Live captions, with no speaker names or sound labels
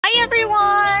Hi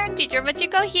everyone! Teacher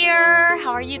Machiko here.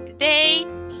 How are you today?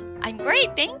 I'm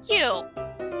great, thank you.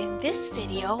 In this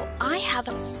video, I have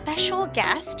a special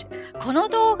guest. この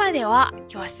動画では今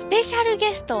日はスペシャル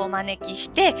ゲストをお招きし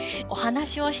てお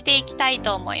話をしていきたい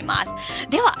と思います。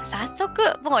では早速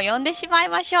もう呼んでしまい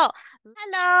ましょう。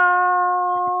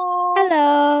Hello!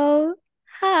 Hello.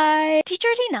 Hi. Teacher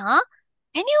Rina,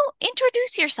 can you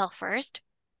introduce yourself first?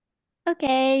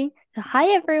 Okay. So hi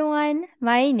everyone.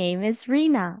 My name is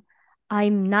Rina.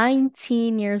 I'm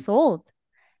 19 years old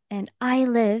and I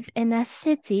live in a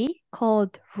city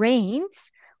called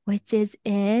Reims, which is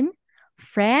in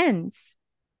France.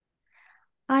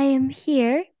 I am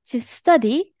here to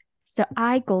study, so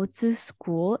I go to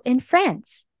school in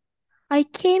France. I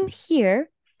came here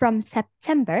from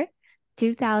September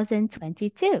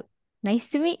 2022. Nice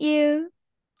to meet you.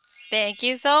 Thank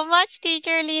you so much,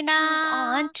 Teacher Lina.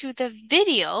 On to the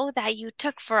video that you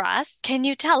took for us. Can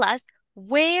you tell us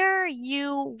where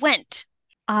you went?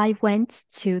 I went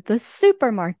to the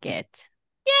supermarket.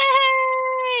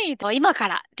 イエーイ！今か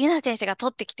らリナ先生が撮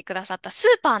ってきてくださったス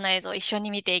ーパーの映像を一緒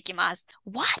に見ていきます。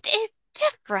What is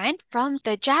different from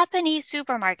the Japanese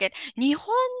supermarket? 日本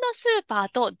のスーパ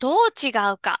ーとどう違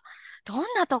うか、どん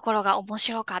なところが面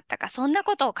白かったか、そんな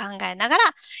ことを考えながら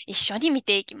一緒に見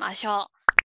ていきましょう。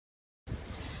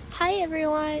Hi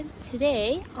everyone!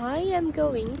 Today I am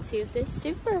going to the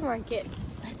supermarket.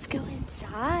 Let's go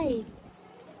inside.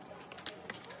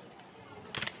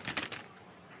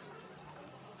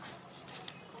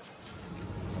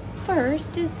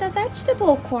 First is the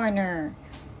vegetable corner.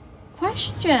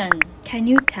 Question: Can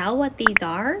you tell what these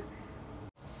are?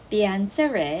 The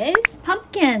answer is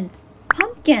pumpkins.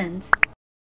 Pumpkins.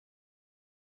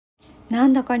 な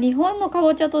んだか日本のか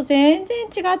ぼちゃと全然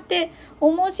違って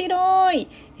面白い。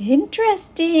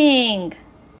Interesting.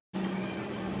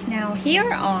 Now here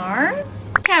are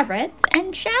carrots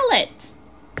and shallots.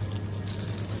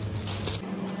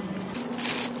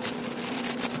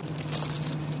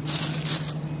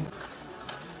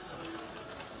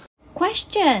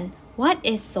 Question: What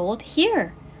is sold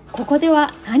here? ここで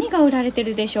は何が売られて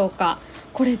るでしょうか？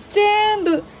これ全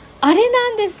部あれな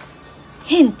んです。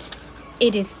Hint: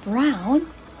 It is brown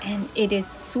and it is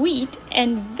sweet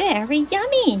and very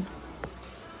yummy.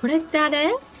 これってあ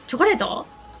れ？チョコレート？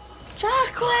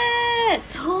 Chocolate!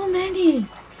 So many!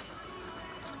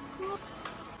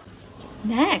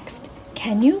 Next,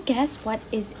 can you guess what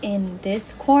is in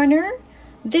this corner?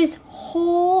 This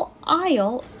whole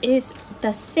aisle is the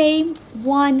same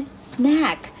one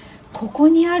snack. ここ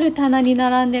にある棚に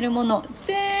並んでるもの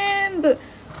全部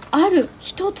ある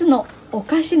一つのお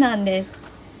菓子なんです。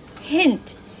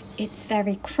Hint: It's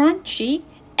very crunchy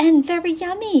and very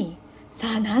yummy.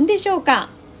 さあ何でしょうか？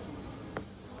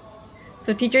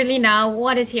 So Teacher Lina,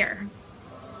 what is here?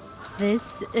 This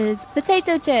is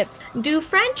potato chips. Do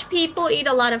French people eat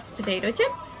a lot of potato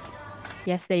chips?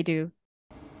 Yes, they do.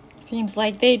 Seems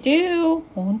like they do.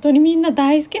 本当にみんな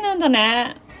大好きなんだ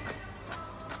ね。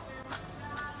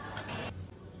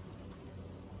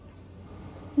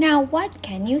Now what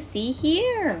can you see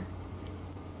here?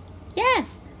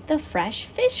 Yes, the fresh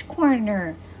fish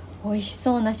corner. 美味し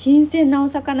そうな新鮮なお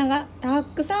魚がた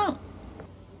くさん。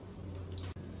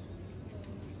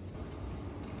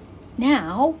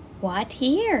Now, what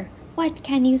here? What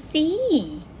can you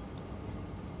see?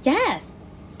 Yes,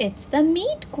 it's the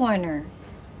meat corner.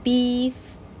 Beef,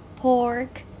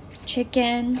 pork,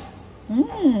 chicken.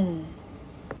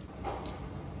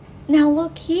 Now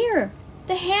look here,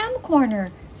 the ham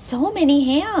corner. So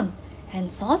many ham.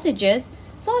 And sausages,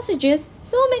 sausages,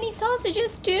 so many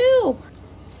sausages too.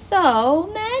 So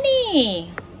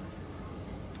many.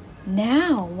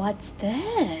 Now, what's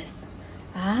this?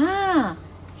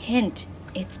 Hint: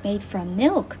 It's made from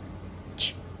milk.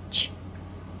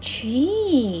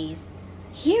 Cheese.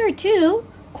 Here too.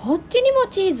 こっちにも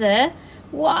チーズ?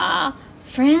 Wow,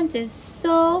 France is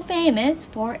so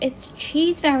famous for its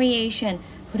cheese variation.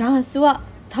 フランスは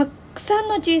たくさん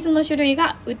のチーズの種類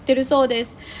が売ってるそうで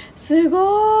す。す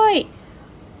ごい。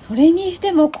それにし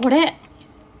てもこれ。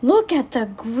Look at the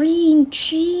green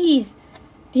cheese.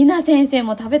 リナ先生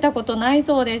も食べたことない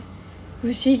そうです。不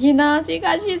思議な味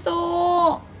がし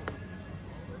そう。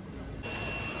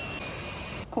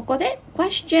ここで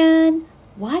Question: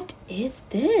 What is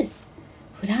this?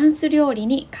 フランス料理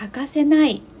に欠かせな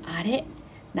いあれ、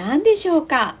何でしょう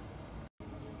か？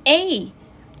 A.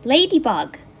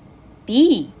 Ladybug.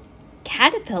 B.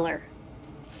 Caterpillar.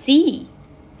 C.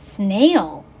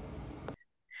 Snail.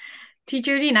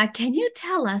 Teacher Lina, can you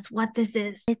tell us what this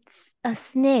is? It's a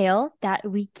snail that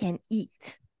we can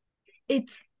eat.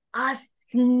 It's a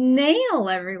snail,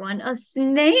 everyone. A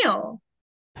snail.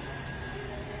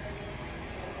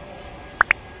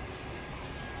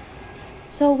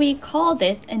 So we call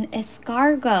this an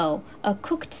escargot. A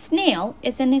cooked snail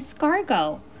is an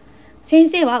escargot. 先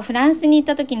生はフランスに行っ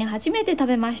た時に初めて食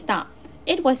べました。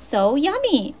It was so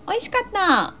yummy. 美味しかっ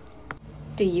た。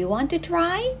Do you want to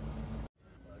try?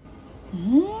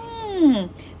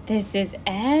 This is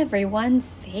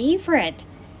everyone's favorite.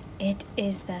 It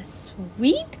is the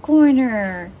sweet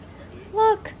corner.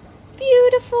 Look,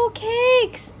 beautiful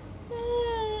cakes.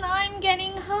 I'm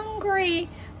getting hungry.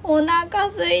 お腹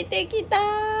空いてきた。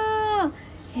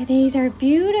These are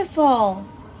beautiful.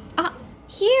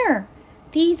 Here.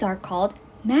 These are called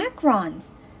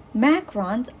macarons.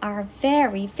 Macarons are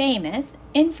very famous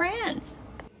in France.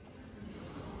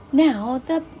 Now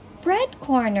the bread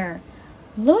corner.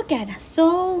 Look at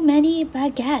so many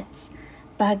baguettes.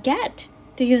 Baguette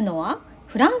というのは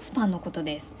フランスパンのこと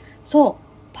です。そう、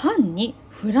パンに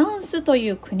フランスとい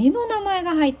う国の名前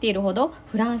が入っているほど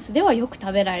フランスではよく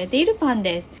食べられているパン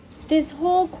です。This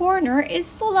whole corner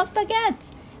is full of baguettes.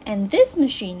 And this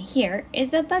machine here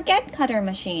is a baguette cutter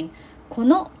machine. こ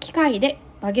の機械で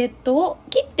バゲットを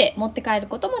切って持って帰る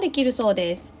こともできるそう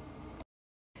です。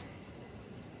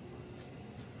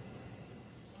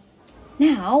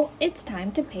Now it's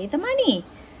time to pay the money.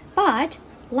 But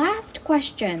last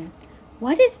question.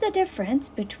 What is the difference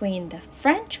between the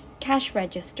French cash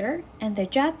register and the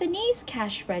Japanese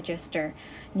cash register?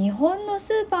 日本の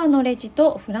スーパーのレジ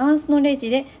とフランスのレ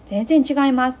ジで全然違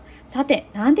います。さて、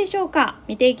何でしょうか？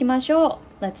見ていきましょ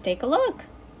う。Let's take a look.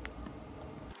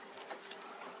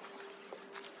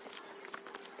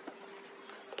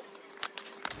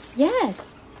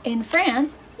 Yes, in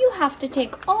France, you have to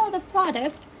take all the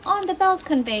product on the belt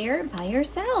conveyor by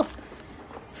yourself.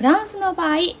 フランスの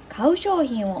場合、買う商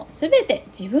品をすべて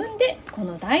自分でこ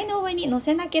の台の上に乗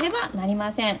せなければなり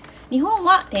ません。日本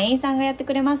は店員さんがやって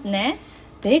くれますね。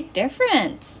Big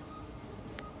difference.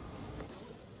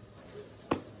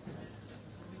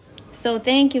 So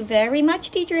thank you very much,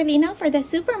 Teacher Rina, for the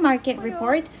supermarket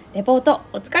report. レポート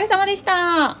お疲れ様でし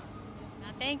た。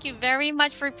Thank you very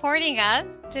much for reporting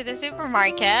us to the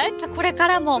supermarket. これか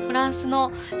らもフランス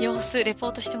の様子レポ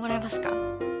ートしてもらえますか？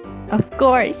 Of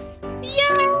course. Yay!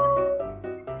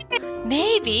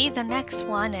 Maybe the next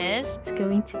one is It's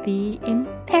going to be in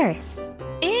Paris.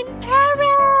 in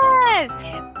Paris!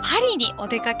 パリにお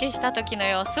出かけした時の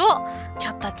様子をち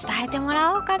ょっと伝えても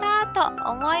らおうかな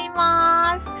と思い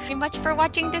ます。Thank you much for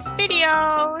watching this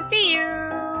video. See you!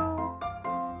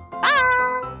 Bye!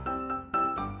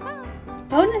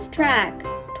 Bonus track,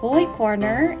 Toy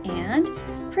Corner and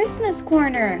Christmas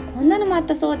Corner. こんなのもあっ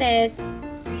たそうです。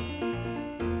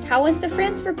How was the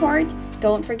Friends report?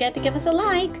 Don't forget to give us a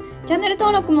like. チャンネル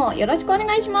登録もよろしくお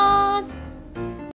願いします。